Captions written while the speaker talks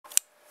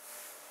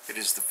It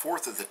is the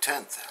 4th of the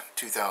 10th,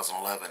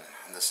 2011,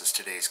 and this is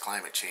today's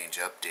climate change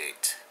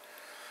update.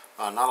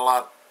 Not a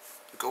lot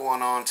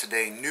going on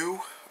today new,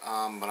 but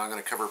I'm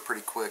going to cover it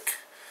pretty quick.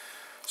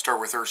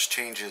 Start with Earth's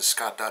changes,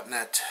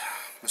 scott.net.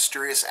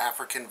 Mysterious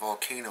African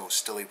volcano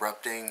still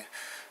erupting.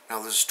 Now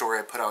this is a story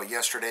I put out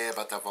yesterday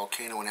about that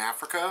volcano in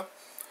Africa.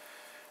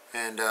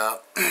 And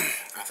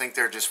I think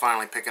they're just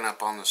finally picking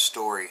up on the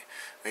story.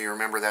 Now you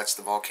remember that's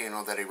the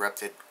volcano that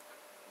erupted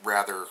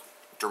rather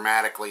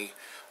dramatically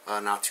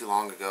not too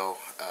long ago.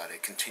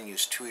 It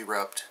continues to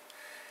erupt,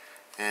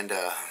 and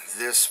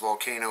this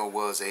volcano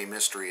was a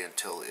mystery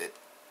until it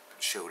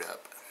showed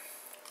up.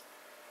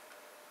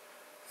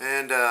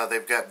 And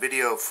they've got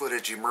video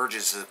footage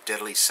emerges of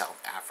deadly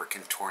South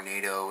African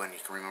tornado, and you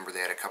can remember they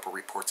had a couple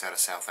reports out of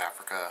South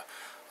Africa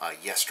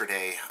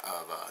yesterday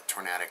of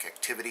tornadic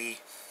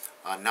activity.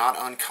 Not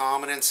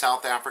uncommon in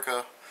South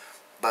Africa,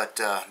 but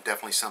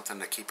definitely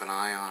something to keep an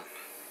eye on.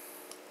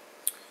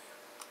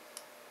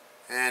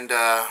 And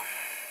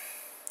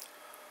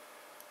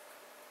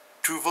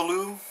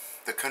Tuvalu,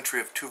 the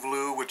country of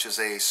Tuvalu, which is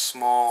a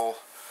small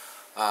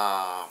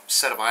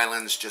set of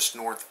islands just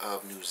north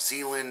of New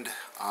Zealand,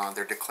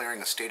 they're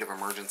declaring a state of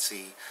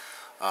emergency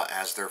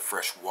as their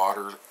fresh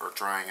water are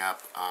drying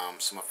up.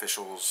 Some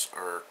officials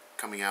are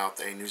coming out.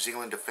 A New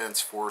Zealand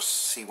Defence Force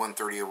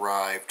C-130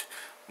 arrived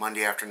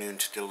Monday afternoon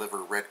to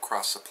deliver Red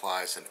Cross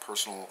supplies and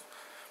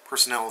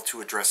personnel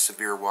to address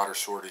severe water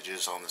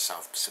shortages on the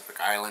South Pacific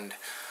island.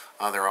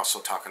 They're also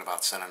talking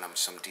about sending them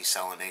some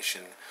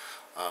desalination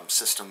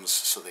systems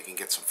so they can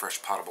get some fresh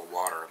potable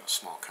water in a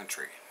small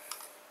country.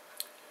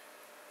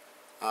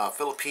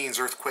 Philippines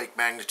earthquake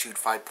magnitude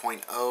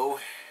 5.0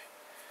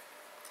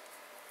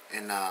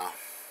 in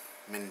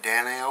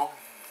Mindanao.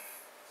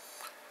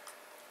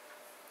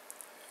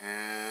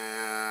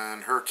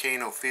 And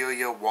Hurricane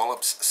Ophelia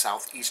wallops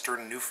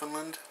southeastern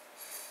Newfoundland.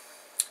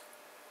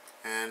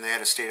 And they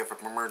had a state of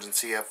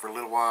emergency for a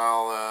little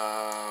while.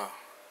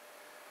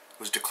 It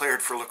was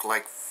declared for look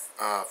like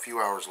a few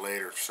hours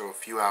later. So a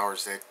few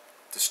hours that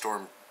the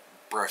storm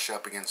brush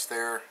up against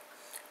there.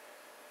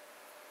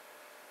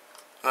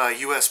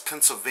 U.S.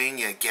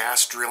 Pennsylvania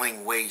gas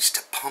drilling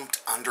waste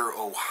pumped under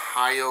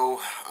Ohio.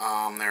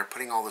 They're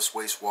putting all this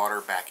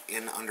wastewater back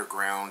in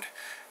underground,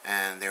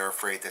 and they're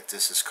afraid that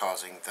this is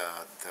causing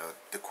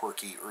the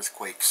quirky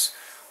earthquakes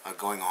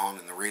going on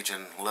in the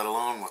region, let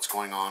alone what's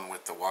going on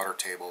with the water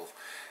table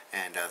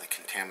and the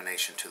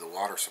contamination to the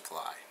water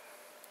supply.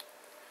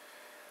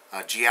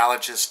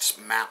 Geologists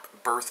map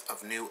birth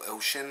of new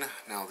ocean.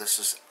 Now this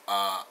is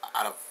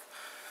out of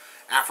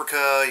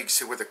Africa. You can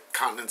see where the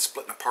continent's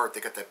splitting apart. They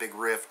got that big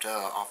rift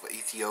off of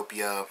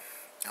Ethiopia,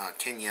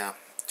 Kenya,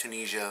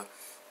 Tunisia,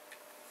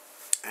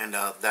 and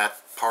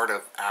that part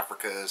of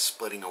Africa is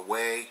splitting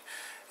away,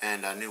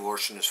 and a new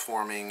ocean is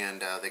forming,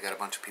 and they got a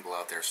bunch of people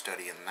out there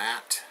studying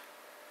that.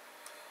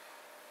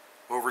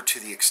 Over to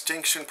the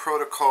extinction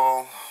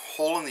protocol.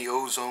 Hole in the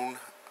ozone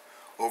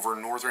over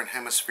northern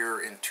hemisphere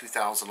in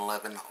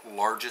 2011,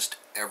 largest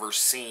ever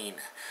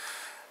seen.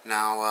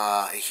 Now,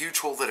 a huge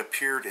hole that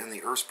appeared in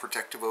the Earth's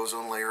protective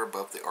ozone layer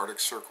above the Arctic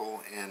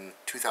Circle in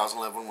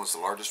 2011 was the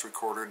largest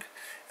recorded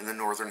in the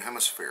northern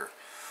hemisphere.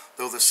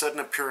 Though the sudden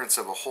appearance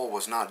of a hole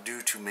was not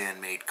due to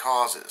man-made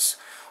causes,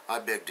 I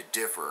beg to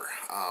differ.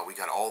 We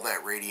got all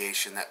that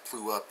radiation that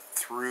flew up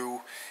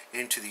through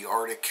into the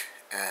Arctic,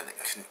 and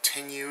it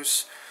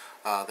continues.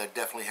 That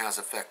definitely has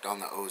effect on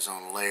the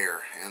ozone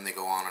layer, and they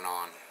go on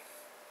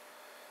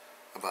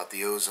about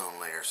the ozone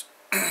layers.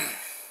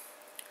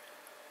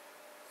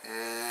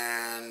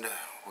 And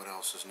what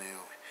else is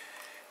new?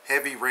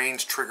 Heavy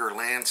rains trigger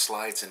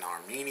landslides in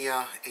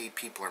Armenia. 8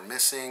 people are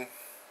missing.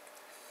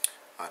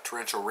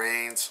 Torrential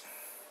rains.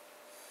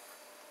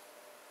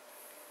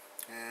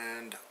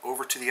 And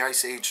over to the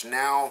Ice Age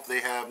now.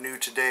 They have new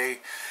today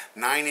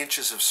 9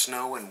 inches of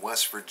snow in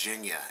West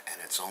Virginia,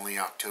 and it's only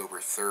October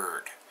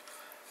 3rd.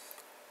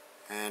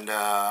 And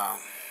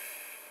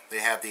they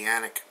have the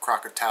Anak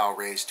Krakatoa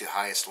raised to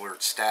highest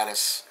alert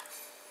status.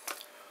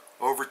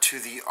 Over to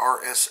the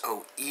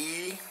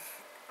RSOE.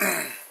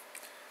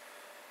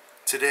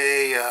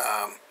 Today,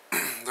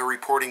 they're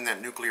reporting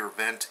that nuclear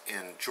event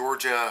in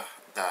Georgia,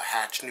 the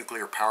Hatch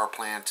nuclear power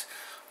plant,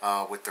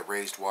 with the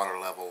raised water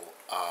level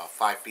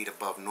 5 feet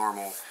above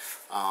normal,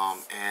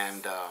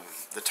 and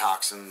the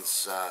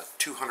toxins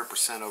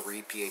 200% over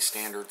EPA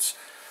standards.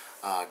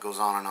 Goes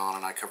on,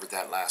 and I covered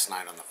that last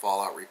night on the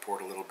Fallout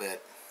Report a little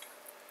bit.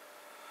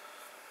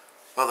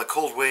 Well, the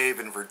cold wave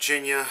in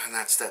Virginia, and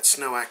that's that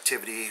snow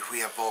activity.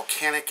 We have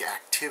volcanic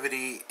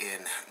activity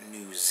in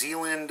New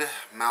Zealand,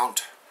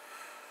 Mount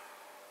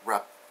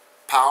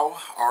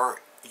Ruapehu,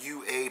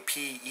 R-U-A-P-E-H-U.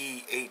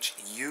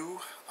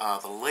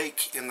 The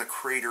lake in the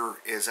crater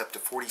is up to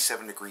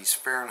 47 degrees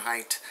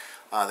Fahrenheit.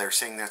 They're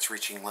saying that's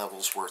reaching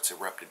levels where it's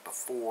erupted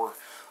before,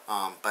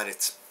 but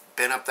it's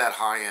been up that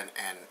high and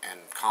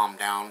calmed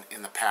down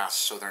in the past,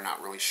 so they're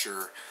not really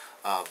sure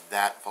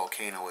that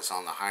volcano is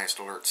on the highest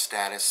alert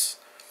status.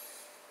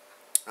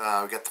 We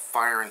got the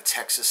fire in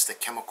Texas, the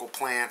chemical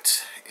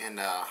plant in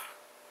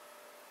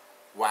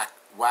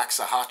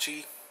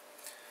Waxahachie.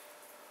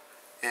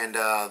 And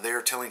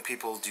they're telling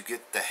people to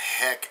get the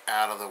heck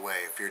out of the way.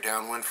 If you're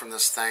downwind from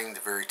this thing, the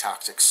very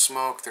toxic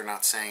smoke, they're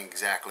not saying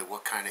exactly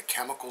what kind of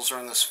chemicals are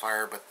in this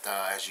fire, but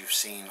as you've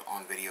seen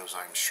on videos,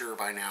 I'm sure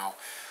by now,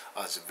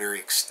 it's a very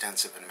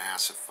extensive and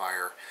massive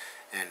fire,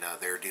 and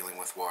they're dealing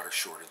with water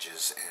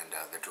shortages and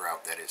the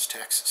drought that is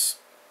Texas.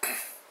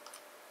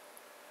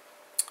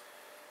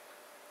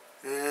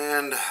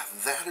 And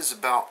that is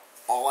about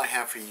all I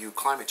have for you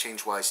climate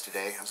change wise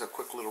today. As a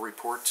quick little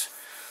report.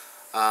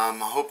 I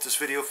hope this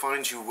video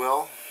finds you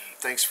well.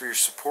 Thanks for your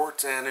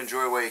support and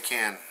enjoy while you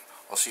can.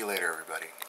 I'll see you later, everybody.